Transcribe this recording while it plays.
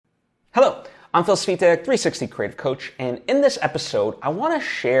Hello, I'm Phil Svitek, 360 Creative Coach, and in this episode, I want to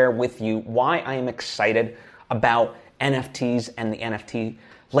share with you why I am excited about NFTs and the NFT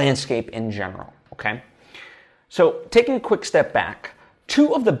landscape in general, okay? So, taking a quick step back,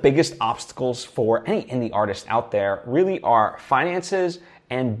 two of the biggest obstacles for any indie artist out there really are finances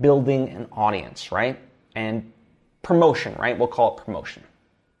and building an audience, right? And promotion, right? We'll call it promotion.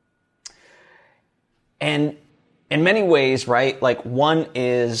 And in many ways, right, like one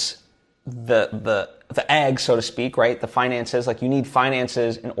is the egg, so to speak, right? The finances, like you need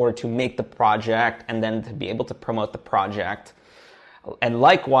finances in order to make the project and then to be able to promote the project. And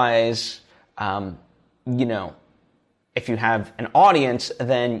likewise, if you have an audience,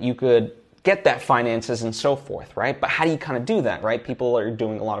 then you could get that finances and so forth, right? But how do you kind of do that, right? People are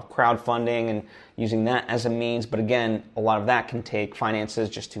doing a lot of crowdfunding and using that as a means. But again, a lot of that can take finances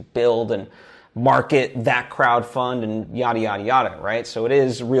just to build and market that crowd fund and yada, yada, yada, right? So it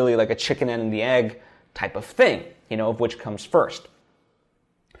is really like a chicken and the egg type of thing, of which comes first.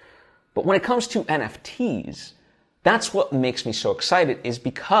 But when it comes to NFTs, that's what makes me so excited, is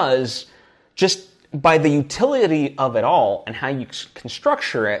because just by the utility of it all and how you can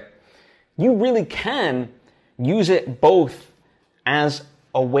structure it, you really can use it both as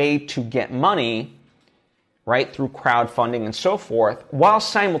a way to get money, right, through crowdfunding and so forth, while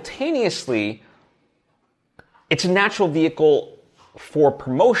simultaneously it's a natural vehicle for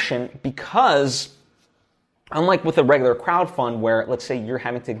promotion, because unlike with a regular crowdfund where, let's say, you're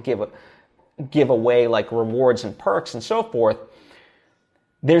having to give away like rewards and perks and so forth,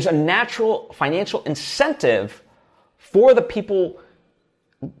 there's a natural financial incentive for the people,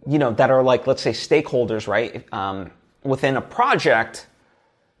 that are like, let's say, stakeholders, right, within a project.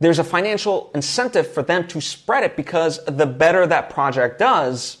 There's a financial incentive for them to spread it, because the better that project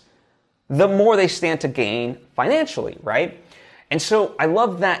does, the more they stand to gain financially, right? And so I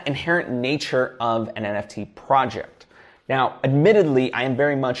love that inherent nature of an NFT project. Now, admittedly, I am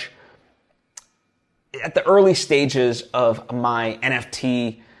very much at the early stages of my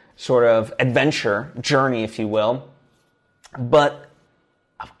NFT sort of adventure journey, if you will. But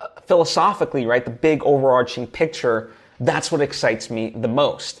philosophically, right, the big overarching picture, that's what excites me the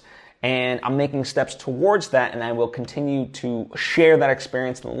most. And I'm making steps towards that, and I will continue to share that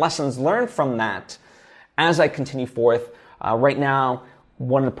experience and lessons learned from that as I continue forth. Right now,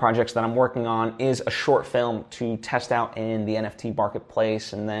 one of the projects that I'm working on is a short film to test out in the NFT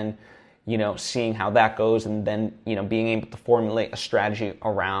marketplace, and then, seeing how that goes, and then, being able to formulate a strategy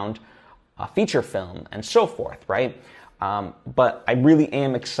around a feature film and so forth, right? But I really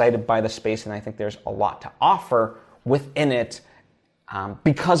am excited by the space, and I think there's a lot to offer within it,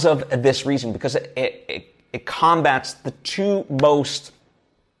 because of this reason, because it combats the two most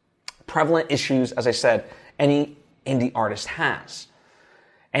prevalent issues, as I said, any indie artist has.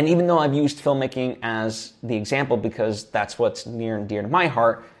 And even though I've used filmmaking as the example because that's what's near and dear to my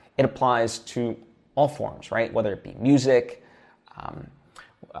heart, it applies to all forms, right? Whether it be music,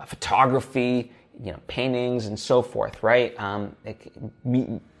 photography, paintings and so forth, right?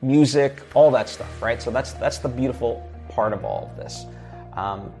 Music, all that stuff, right? So that's the beautiful part of all of this.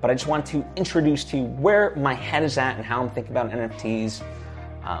 But I just want to introduce to you where my head is at and how I'm thinking about NFTs,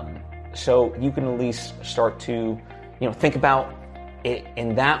 so you can at least start to, think about it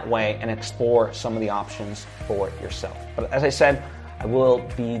in that way and explore some of the options for yourself. But as I said, I will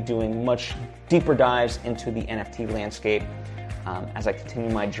be doing much deeper dives into the NFT landscape as I continue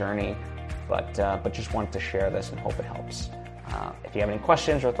my journey. But just wanted to share this and hope it helps. If you have any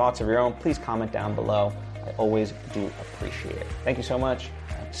questions or thoughts of your own, please comment down below. I always do appreciate it. Thank you so much.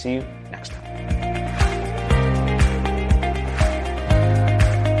 See you next time.